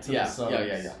back to the subs.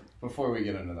 Yeah. Before we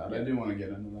get into that, I do want to get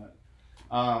into that.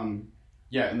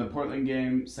 Yeah, in the Portland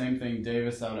game, same thing.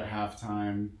 Davis out at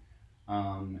halftime.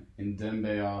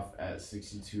 Ndembe off at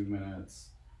 62 minutes.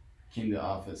 Kinda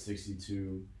off at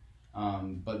 62.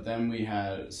 But then we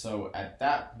had, so at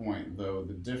that point though,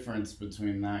 the difference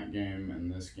between that game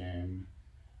and this game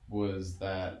was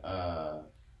that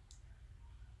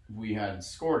we had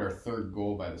scored our third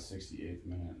goal by the 68th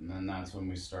minute, and then that's when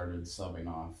we started subbing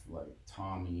off like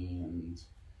Tommy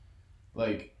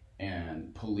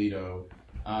and Polito.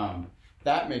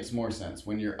 That makes more sense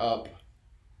when you're up.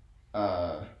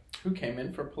 Who came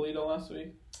in for Polito last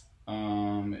week?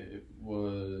 It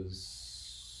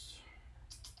was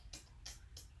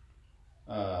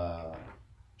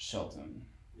Shelton.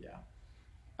 Yeah.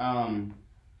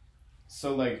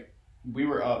 So like we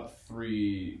were up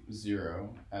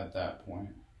 3-0 at that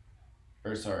point.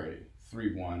 Or sorry,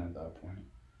 3-1 at that point.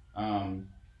 I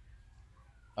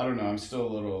don't know, it's still a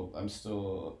little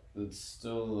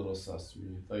sus to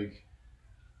me. Like,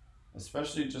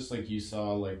 especially just like you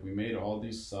saw, like we made all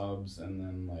these subs and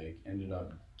then like ended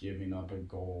up giving up a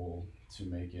goal to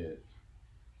make it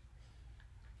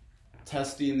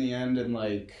testy in the end, and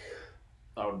like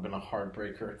that would have been a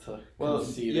heartbreaker to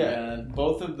concede again.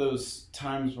 Both of those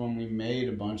times when we made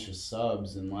a bunch of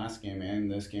subs in last game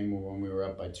and this game were when we were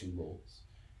up by 2 goals,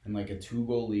 and like a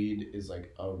 2-goal lead is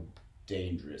like a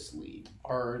dangerous lead.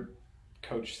 Our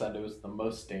coach said it was the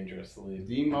most dangerous lead.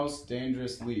 The most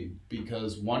dangerous lead,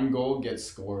 because 1 goal gets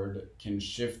scored can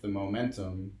shift the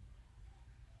momentum,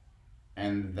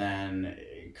 and then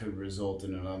it could result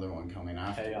in another one coming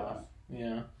after Chaos. that.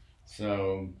 Yeah.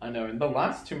 So I know. In the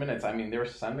last 2 minutes, I mean, they were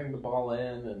sending the ball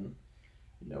in, and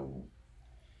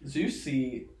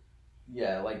Zusi,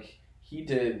 yeah, like he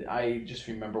did. I just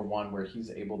remember one where he's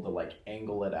able to like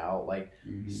angle it out. Like,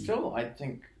 still, I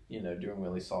think doing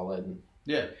really solid.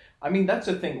 Yeah. I mean, that's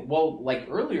the thing. Well, like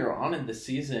earlier on in the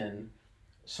season,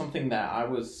 something that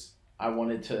I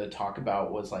wanted to talk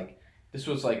about was like, this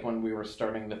was like when we were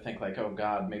starting to think like, oh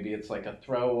God, maybe it's like a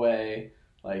throwaway.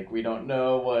 Like, we don't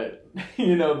know what, the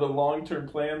long-term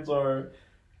plans are.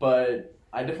 But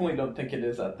I definitely don't think it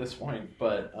is at this point.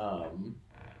 But,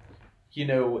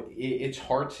 it's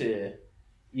hard to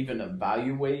even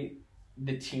evaluate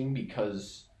the team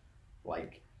because,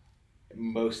 like,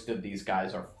 most of these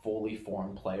guys are fully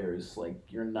formed players. Like,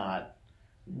 you're not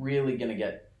really going to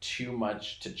get too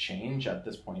much to change at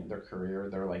this point in their career.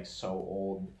 They're, like, so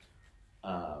old.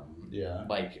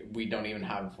 Like, we don't even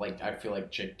have, like, I feel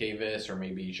like Jake Davis or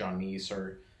maybe Janice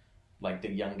or, like, the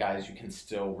young guys you can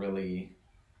still really,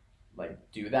 like,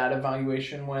 do that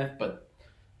evaluation with. But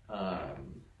now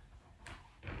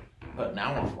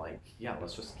I'm like, yeah,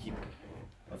 let's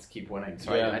keep winning.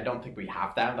 So I don't think we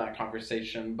have to have that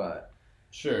conversation, but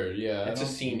sure, yeah. It's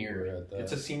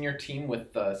a senior team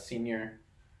with senior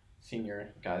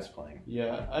guys playing.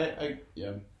 Yeah,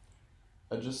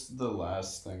 I just the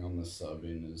last thing on the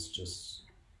subbing is just,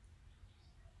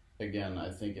 again, I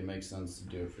think it makes sense to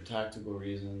do it for tactical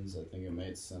reasons. I think it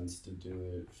makes sense to do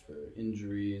it for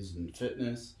injuries and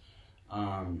fitness.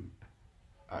 I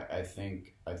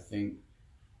think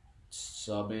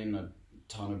subbing a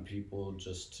ton of people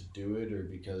just to do it, or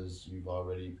because you've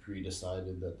already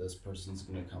pre-decided that this person's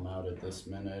going to come out at this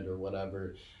minute or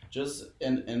whatever, just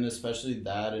and especially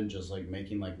that, and just like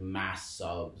making like mass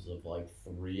subs of like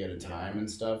 3 at a time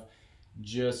and stuff,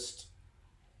 just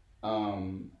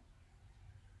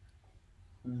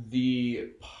the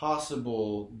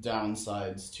possible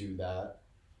downsides to that,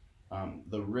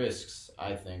 the risks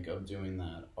I think of doing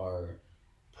that are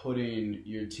putting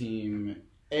your team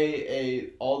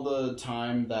all the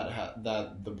time that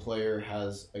that the player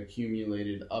has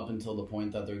accumulated up until the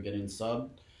point that they're getting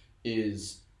subbed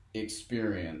is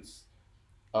experience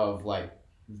of like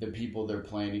the people they're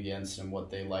playing against and what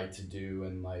they like to do,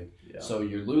 and like so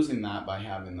you're losing that by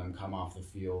having them come off the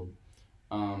field,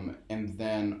 and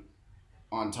then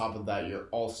on top of that you're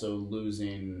also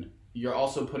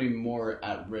putting more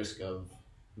at risk of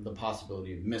the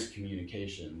possibility of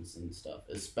miscommunications and stuff,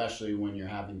 especially when you're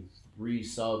having 3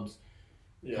 subs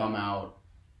come out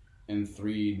and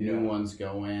 3 new ones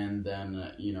go in.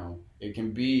 Then it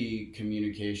can be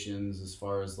communications as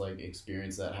far as like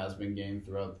experience that has been gained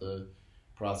throughout the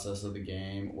process of the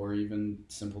game, or even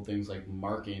simple things like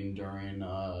marking during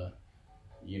a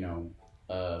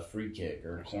free kick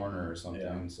or corner or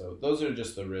something. So those are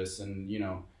just the risks, and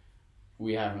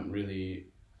we haven't really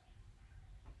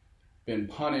been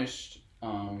punished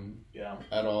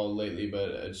at all lately, but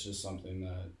it's just something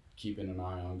that keeping an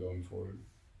eye on going forward.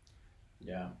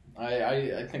 Yeah,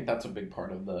 I think that's a big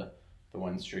part of the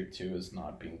win streak too, is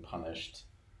not being punished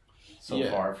so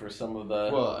far for some of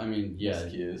the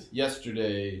miscues.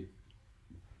 Yesterday,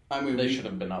 they should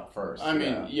have been up first.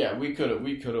 We could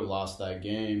have lost that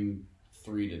game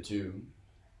 3-2.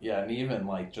 Yeah, and even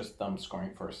like just them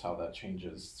scoring first, how that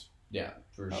changes. Yeah,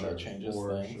 for how sure. That changes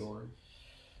for things. Sure.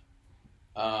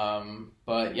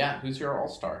 But yeah, who's your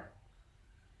all-star?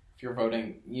 If you're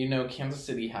voting, Kansas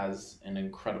City has an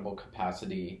incredible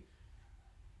capacity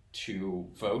to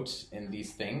vote in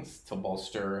these things to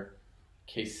bolster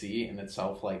KC in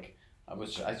itself. Like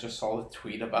I just saw a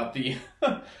tweet about the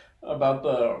about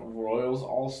the Royals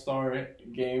All-Star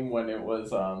game when it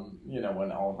was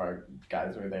when all of our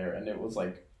guys were there, and it was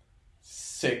like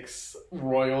 6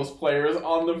 Royals players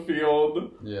on the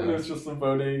field. Yeah. And it's just the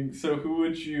voting. So who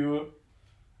would you?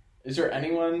 Is there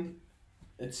anyone?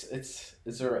 Is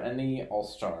there any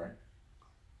all-star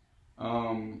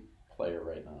player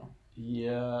right now?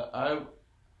 Yeah,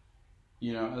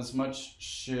 as much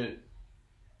shit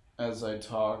as I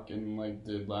talk and like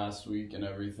did last week and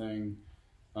everything,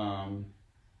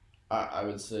 I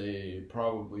would say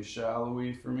probably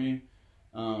Shallowy for me.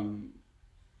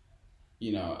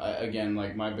 Again,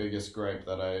 like my biggest gripe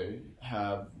that I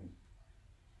have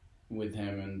with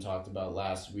him and talked about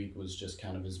last week was just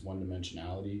kind of his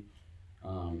one-dimensionality,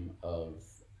 of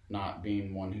not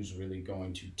being one who's really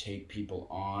going to take people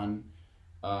on,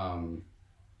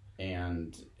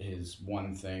 and his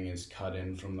one thing is cut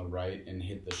in from the right and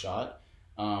hit the shot.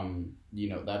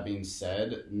 That being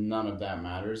said, none of that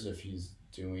matters if he's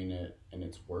doing it and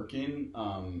it's working,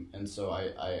 and so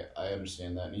I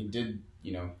understand that, and he did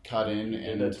cut in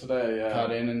and today,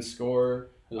 cut in and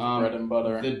score. His bread and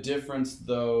butter. The difference,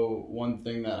 though, one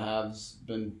thing that has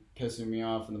been pissing me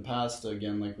off in the past,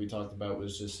 again, like we talked about,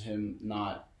 was just him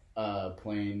not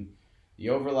playing the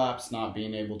overlaps, not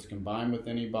being able to combine with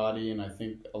anybody, and I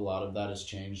think a lot of that has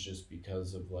changed just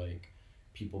because of, like,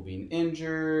 people being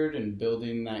injured and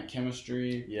building that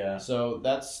chemistry. Yeah. So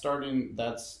that's starting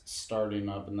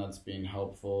up, and that's being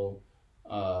helpful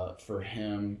for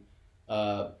him.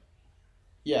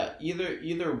 Yeah,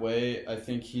 either way, I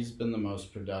think he's been the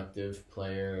most productive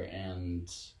player, and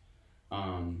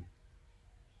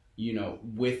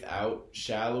without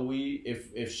Shallowy,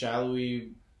 if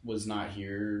Shallowy was not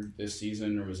here this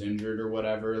season or was injured or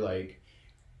whatever, like,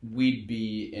 we'd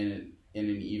be in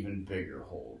an even bigger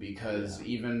hole, because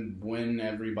even when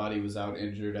everybody was out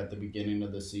injured at the beginning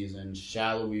of the season,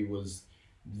 Shallowy was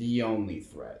the only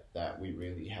threat that we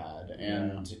really had,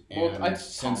 and I'd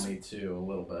since Tommy too a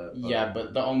little bit.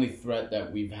 but the only threat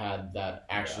that we've had that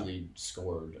actually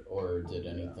scored or did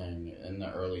anything in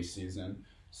the early season.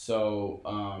 So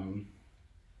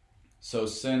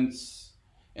since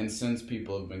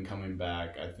people have been coming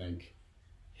back, I think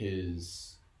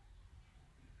his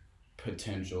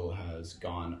potential has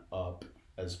gone up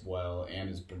as well, and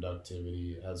his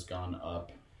productivity has gone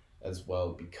up as well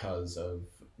because of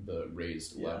the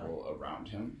raised level around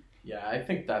him. Yeah, I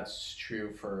think that's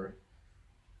true for,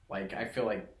 like, I feel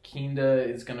like Kinda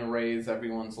is going to raise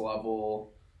everyone's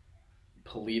level.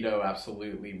 Polito,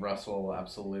 absolutely. Russell,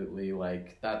 absolutely.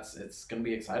 Like, it's going to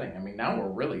be exciting. I mean, now we're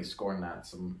really scoring at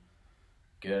some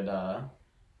good,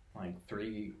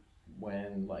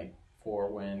 3-win,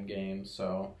 4-win games.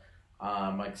 So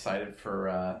I'm excited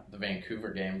for the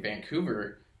Vancouver game.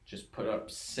 Vancouver just put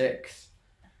up 6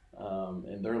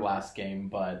 in their last game,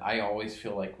 but I always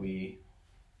feel like we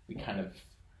kind of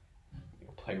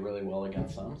play really well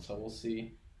against them. So we'll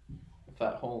see if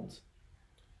that holds.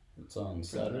 It's on For the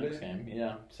Saturday? next game.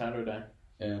 Yeah, Saturday.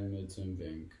 And it's in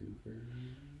Vancouver.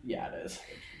 Yeah, it is.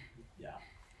 Yeah.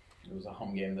 It was a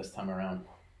home game this time around.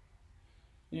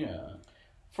 Yeah.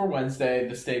 For Wednesday,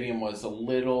 the stadium was a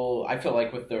little... I feel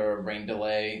like with the rain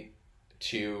delay,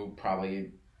 too,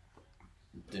 probably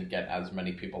didn't get as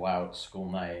many people out.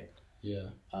 School night. Yeah.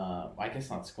 I guess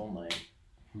not school night.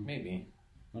 Maybe.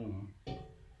 I don't know.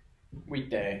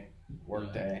 Weekday.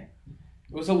 Work day.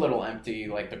 It was a little empty.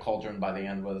 Like, the cauldron by the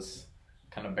end was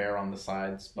kind of bare on the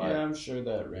sides. But yeah, I'm sure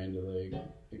that rain delay,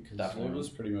 because Definitely. it was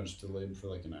pretty much delayed for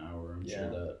like an hour. I'm sure Yeah.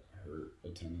 that hurt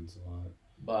attendance a lot.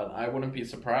 But I wouldn't be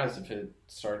surprised if it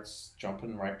starts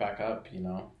jumping right back up, you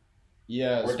know?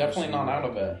 Yeah. We're definitely especially not out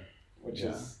of it, which Yeah.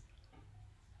 is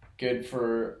good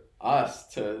for us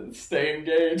to stay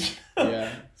engaged.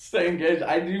 Yeah. Stay engaged.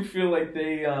 I do feel like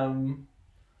they,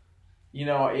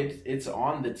 it's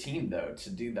on the team, though, to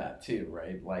do that, too,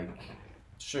 right?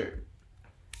 Sure.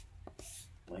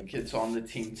 Like, it's on the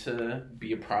team to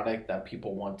be a product that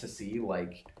people want to see,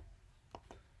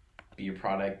 be a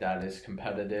product that is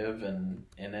competitive and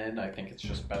in it. I think it's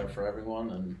just better for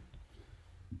everyone, and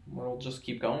we'll just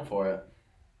keep going for it.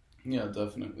 Yeah,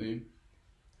 definitely.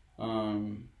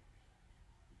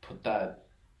 Put that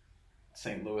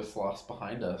St. Louis loss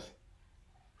behind us.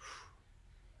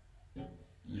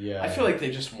 Yeah. I feel like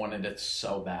they just wanted it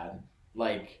so bad.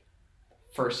 Like,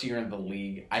 first year in the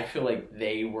league, I feel like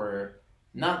they were,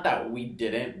 not that we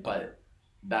didn't, but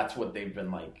that's what they've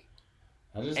been,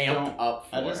 I just amped up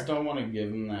for. I just don't want to give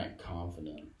them that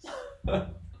confidence. I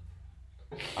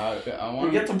We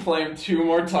want get to play them 2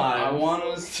 more times. I want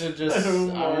us to just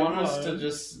Two I more want us to times.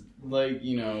 just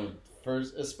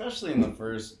first, especially in the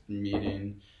first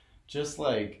meeting, just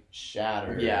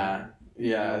shatter. Yeah.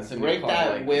 Yeah. It's a new Break club,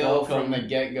 that will welcome. from the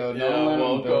get go. Yeah, Don't let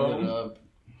them build welcome. it up.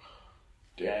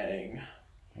 Dang.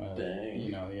 Well,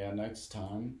 Dang. next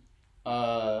time.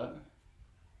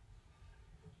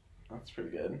 That's pretty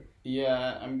good.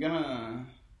 Yeah, I'm gonna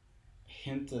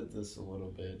hint at this a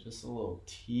little bit, just a little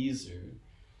teaser,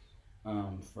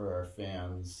 for our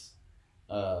fans.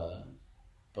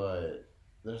 But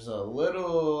there's a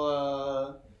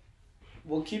little,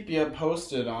 we'll keep you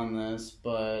posted on this,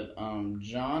 but,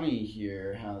 Johnny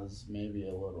here has maybe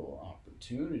a little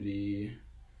opportunity,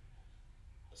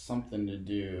 something to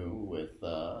do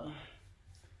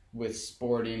with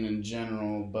sporting in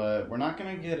general, but we're not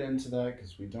going to get into that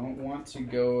because we don't want to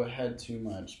go ahead too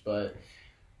much, but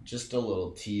just a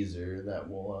little teaser that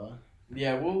we'll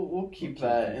Yeah, we'll keep keep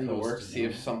that you in the posted works, see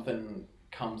on. if something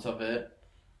comes of it.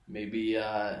 Maybe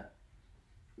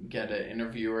get an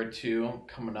interview or 2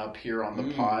 coming up here on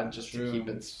the pod just true.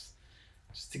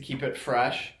 to keep it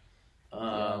fresh.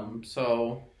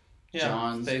 So yeah,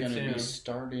 John's stay gonna tuned. be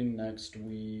starting next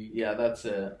week. Yeah, that's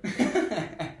it.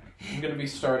 I'm gonna be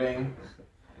starting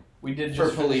We did For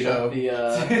just finish Polito. up the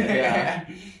yeah.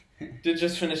 Did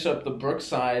just finish up the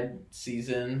Brookside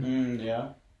season. Yeah.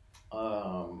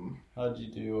 Um, How'd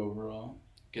you do overall?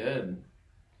 Good.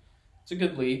 It's a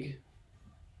good league.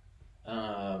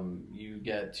 You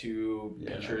get 2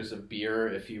 Yeah. pitchers of beer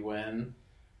if you win.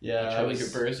 Yeah. Charlie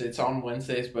Coopers. It's on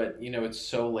Wednesdays, but it's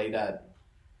so late at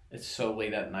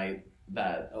night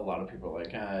that a lot of people are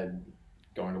like,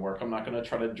 going to work. I'm not gonna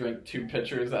try to drink 2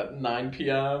 pitchers at 9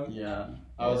 p.m. Yeah.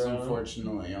 I was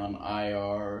unfortunately on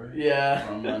IR Yeah.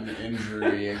 from an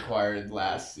injury acquired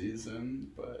last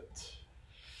season, but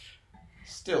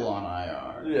still on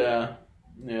IR. Yeah.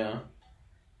 Yeah.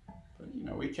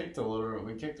 But we kicked around a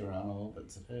little bit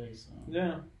today, so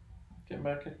Yeah. Get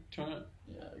back into it.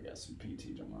 yeah, I got some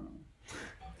PT tomorrow.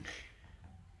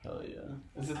 Hell yeah.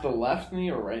 Is it the left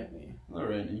knee or right knee?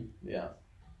 Alrighty. Yeah.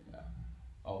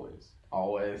 Always.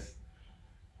 Always.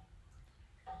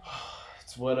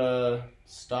 It's what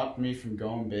stopped me from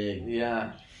going big.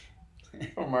 Yeah.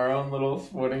 From our own little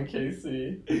sporting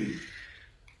KC.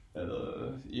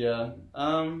 Yeah.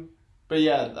 But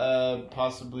yeah,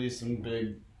 possibly some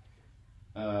big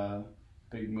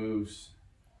moves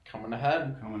Coming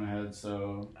ahead.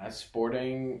 So As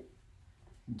sporting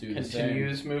do the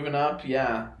continues moving up,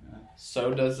 yeah.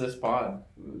 So does this pod.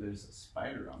 same. Ooh, there's a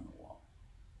spider on the wall.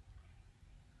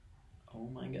 Oh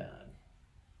my god.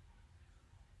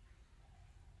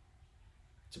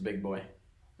 It's a big boy.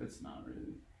 It's not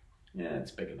really. Yeah,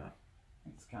 it's big enough.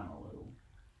 It's kind of little.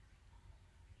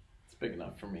 It's big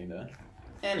enough for me to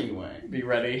Anyway. be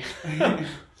ready.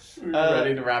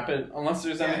 Ready to wrap it. Unless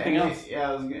there's anything else.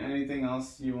 Yeah, anything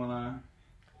else you want to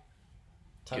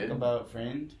talk Good. about,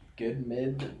 friend? Good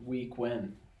mid-week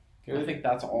win. I Good. think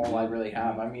that's all I really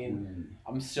have. I mean,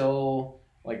 I'm still,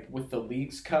 with the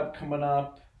Leagues Cup coming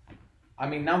up. I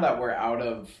mean, now that we're out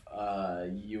of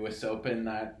U.S. Open,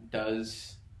 that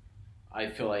does, I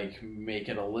feel like, make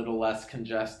it a little less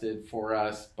congested for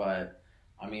us. But,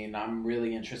 I mean, I'm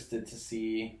really interested to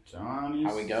see Johnny's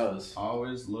how it goes.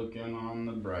 always looking on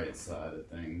the bright side of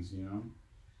things,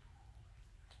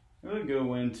 Really good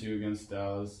win, too, against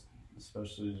Dallas,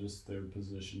 especially just their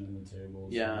position in the table.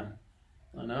 So. Yeah,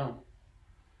 I know.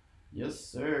 Yes,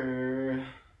 sir.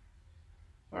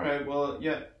 All right, well,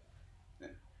 yeah.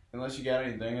 Unless you got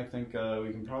anything, I think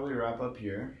we can probably wrap up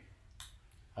here.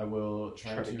 I will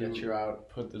try to get you out.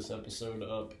 put this episode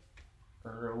up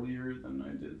earlier than I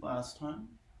did last time.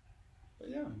 But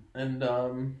yeah.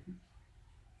 And,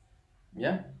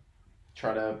 yeah.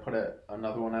 Try to put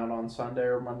another one out on Sunday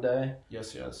or Monday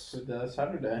Yes. for the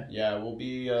Saturday. Yeah, we'll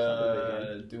be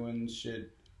Saturday doing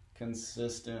shit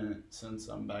consistent since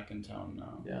I'm back in town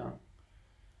now. Yeah.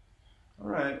 All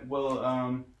right.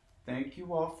 Well, thank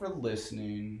you all for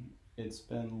listening. It's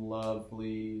been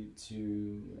lovely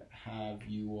to have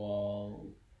you all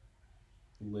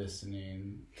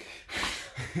listening.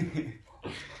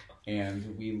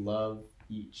 And we love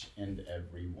each and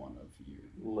every one of you.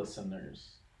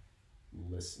 Listeners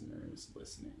Listeners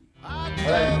listening. I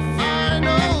can't find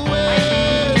a way.